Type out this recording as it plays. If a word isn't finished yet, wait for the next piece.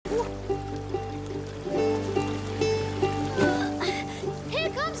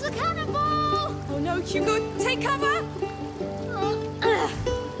You good? Take cover!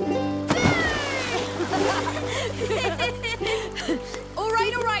 All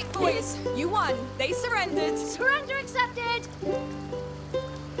right, boys. You won. They surrendered. Surrender accepted!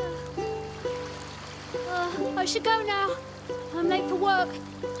 I should go now. I'm late for work.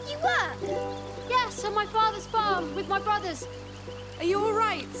 You work? Yes, on my father's farm with my brothers. Are you all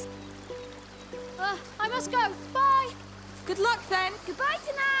right? I must go. Bye! Good luck, then. Goodbye,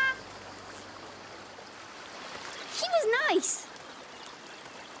 Tana. She was nice.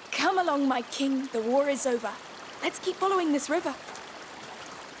 Come along, my king. The war is over. Let's keep following this river.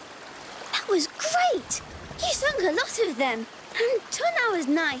 That was great. You sung a lot of them. And Tana was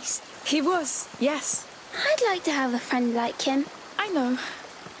nice. He was, yes. I'd like to have a friend like him. I know.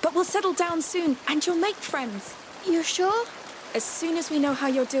 But we'll settle down soon, and you'll make friends. You're sure? As soon as we know how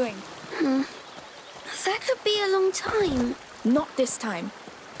you're doing. That could be a long time. Not this time.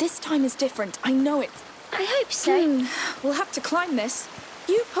 This time is different. I know it. I hope so. We'll have to climb this.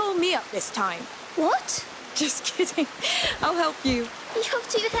 You pull me up this time. What? Just kidding. I'll help you. You're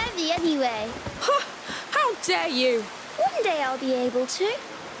too heavy anyway. How dare you? One day I'll be able to.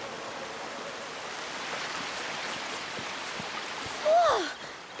 Whoa!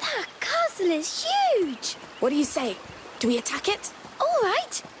 That castle is huge! What do you say? Do we attack it? All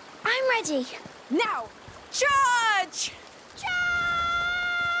right. I'm ready. Now! Charge! Charge!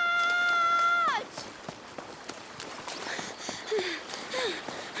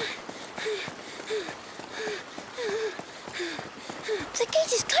 The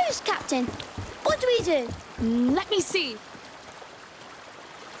gate is closed, Captain. What do we do? Let me see.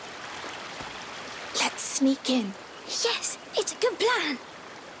 Let's sneak in. Yes, it's a good plan.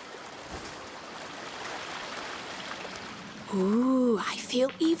 Ooh, I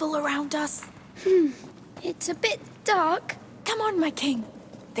feel evil around us. It's a bit dark. Come on, my king.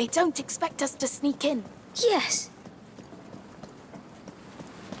 They don't expect us to sneak in. Yes.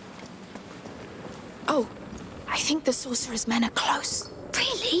 Oh, I think the sorcerer's men are close.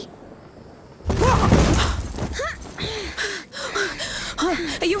 Really?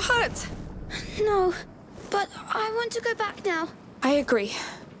 Are you hurt? No, but I want to go back now. I agree.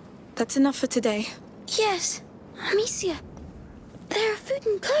 That's enough for today. Yes, Amicia. There are food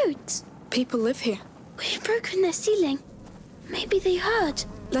and clothes. People live here. We've broken their ceiling. Maybe they heard.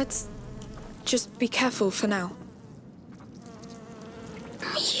 Let's just be careful for now.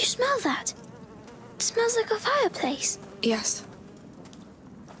 You smell that? It smells like a fireplace. Yes.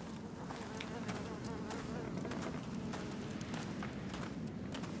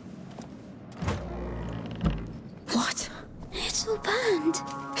 What? It's all burned.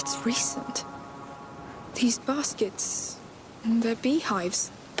 It's recent. These baskets, they're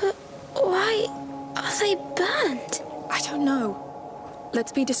beehives. But why are they burned? I don't know.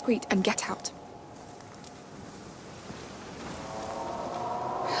 Let's be discreet and get out.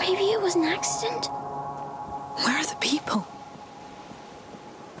 Maybe it was an accident? Where are the people?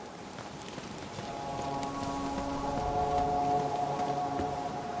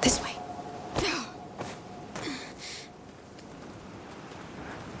 This way.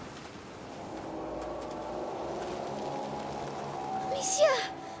 Amicia!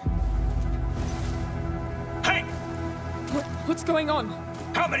 Hey! What's going on?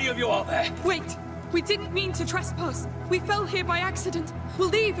 How many of you are there? Wait! We didn't mean to trespass. We fell here by accident. We'll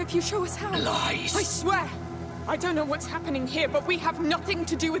leave if you show us how. Lies! I swear! I don't know what's happening here, but we have nothing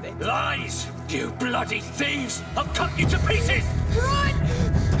to do with it. Lies! You bloody thieves! I'll cut you to pieces! Run!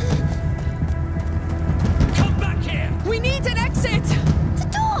 Come back here! We need an exit! The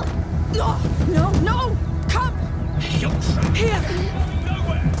door! No! Come! You're trapped! Here!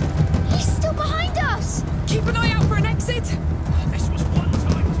 Nowhere! He's still behind us! Keep an eye out for an exit! This was one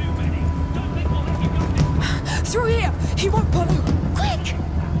time too many! Don't think we'll let you go this Through here! He won't follow! Quick!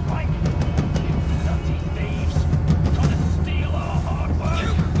 right! You bloody thieves! Trying to steal our hard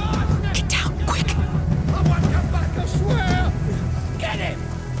work! Get down, quick! I won't come back, I swear! Get him!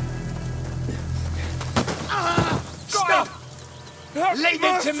 Stop! Leave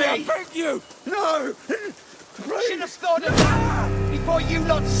him to me! I beg you! No! Should have thought of that before you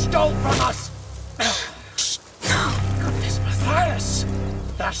lot stole from us! Goodness, Matthias!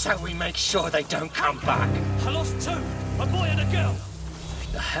 That's how we make sure they don't come back. I lost two, a boy and a girl.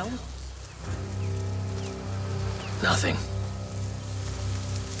 The hell? Nothing.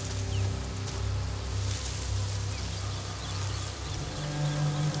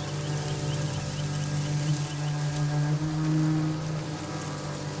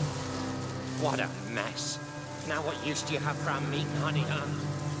 What a mess. Now what use do you have for our meat and honey, huh?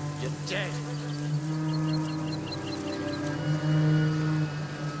 You're dead.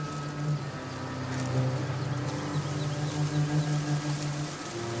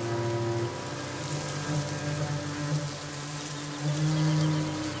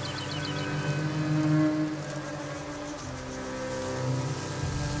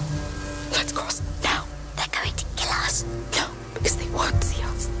 Let's cross now. They're going to kill us. No, because they won't see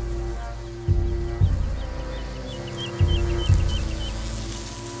us.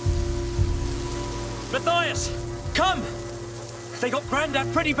 Matthias, come! They got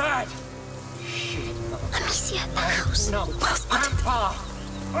Grandad pretty bad. Shit. Amicia at the house. No, Grandpa!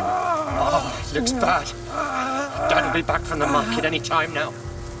 Oh, it looks bad. Dad will be back from the market any time now.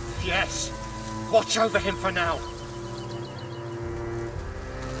 Yes. Watch over him for now.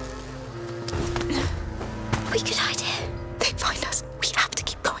 We could hide here. They find us. We have to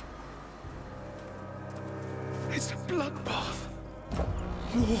keep going. It's a bloodbath.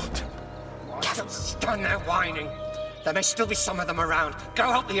 Lord. Don't stand there whining. There may still be some of them around.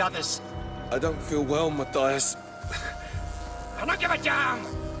 Go help the others. I don't feel well, Matthias. I don't give a damn!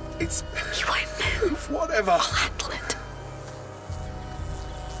 It's... You won't move. Whatever. I'll handle it.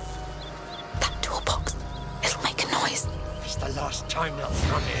 That toolbox. It'll make a noise. It's the last time they'll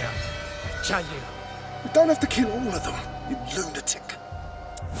come here. I tell you. We don't have to kill all of them, you lunatic.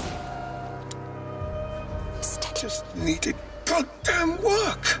 Steady. Just needed goddamn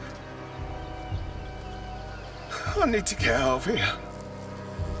work. I need to get out of here.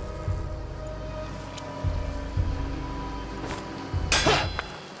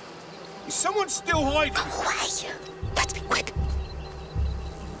 Is someone still hiding? Go away. Let's be quick.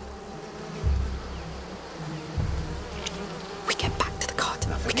 We get back to the cart.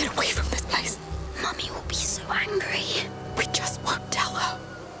 We get away from this place. Mummy will be so angry. We just won't tell her.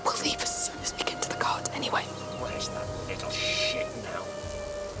 We'll leave as soon as we get to the cart anyway. Where's that little shit now?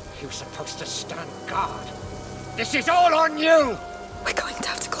 He was supposed to stand guard. This is all on you! We're going to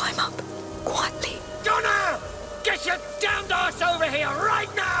have to climb up. Quietly. Donna! Get your damned ass over here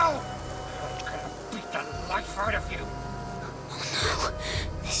right now! I'm gonna beat the life out of you. Oh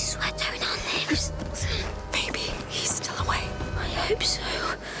no. This is where Tonar lives. Maybe he's still away. I hope so.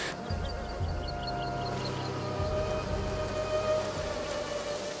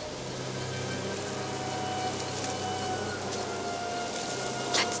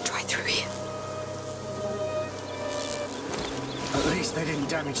 Let's try through here. At least they didn't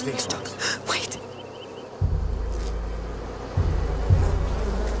damage these ones. Wait.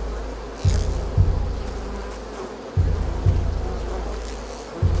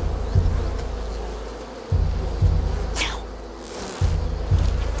 Now.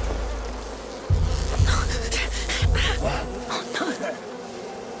 Oh no.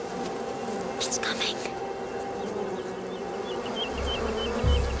 It's coming.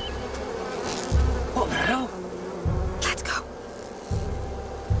 What the hell? Let's go.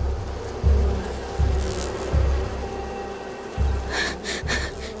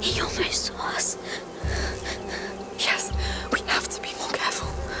 He almost saw us. Yes, we have to be more careful.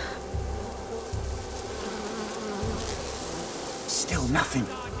 Still nothing.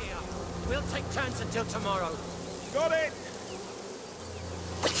 We'll take turns until tomorrow. Got it!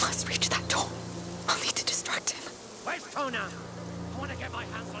 We must reach that door. I'll need to distract him. Where's Tona? I want to get my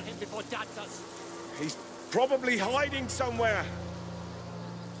hands on him before Dad does. He's probably hiding somewhere.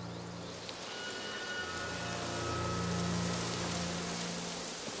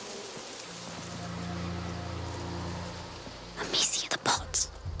 Amicia the pots.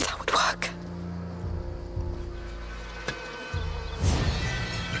 That would work.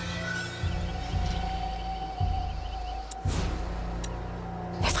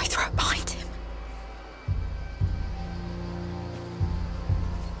 If I throw it behind him.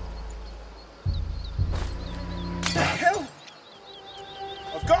 The hell?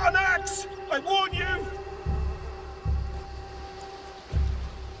 I've got an axe! I warn you!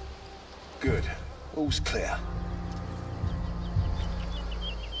 Good. All's clear.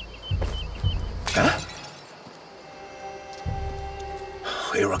 Huh?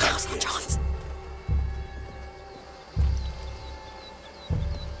 Here I go. Now's our chance.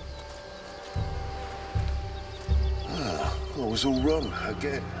 I was all wrong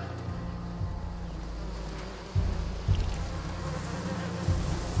again.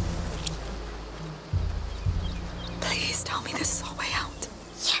 Please tell me this is our way out.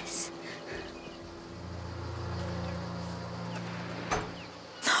 Yes.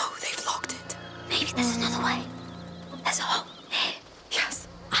 No, they've locked it. Maybe there's another way. There's a hole here. Yes.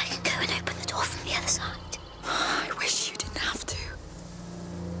 I can go and open the door from the other side. I wish you didn't have to.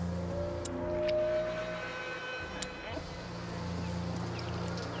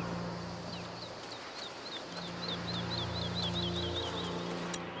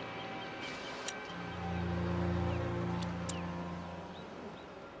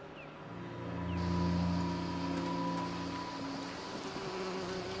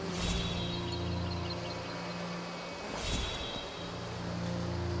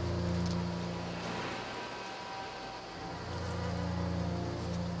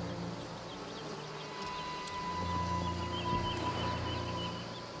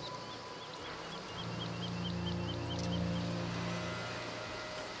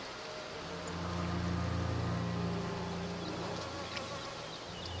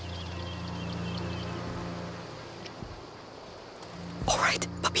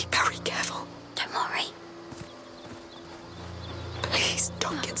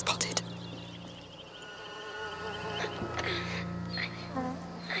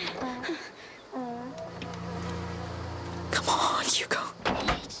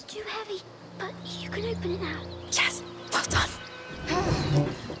 can open it now. Yes, well done.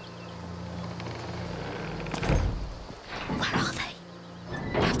 Where are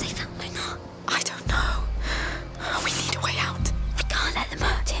they? Have they found my knot? I don't know. We need a way out. We can't let them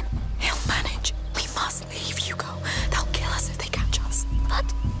hurt him. He'll manage. We must leave, Hugo. They'll kill us if they catch us. But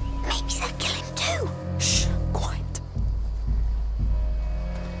maybe they'll kill him too. Shh, quiet.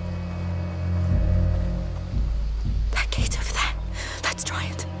 That gate over there. Let's try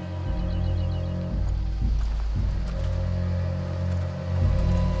it.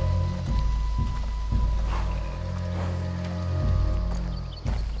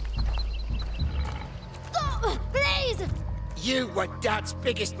 Oh, please! You were Dad's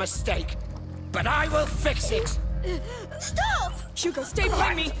biggest mistake, but I will fix it. Stop! Hugo, stay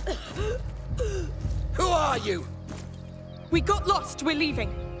behind me. Who are you? We got lost. We're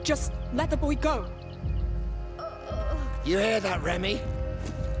leaving. Just let the boy go. You hear that, Remy?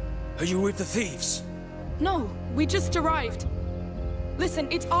 Are you with the thieves? No, we just arrived. Listen,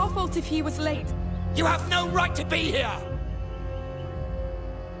 it's our fault if he was late. You have no right to be here!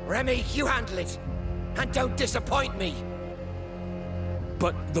 Remy, you handle it. And don't disappoint me.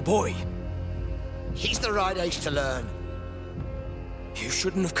 But the boy, He's the right age to learn. you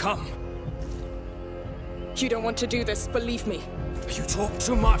shouldn't have come. You don't want to do this, believe me. You talk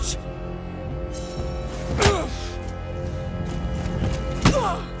too much.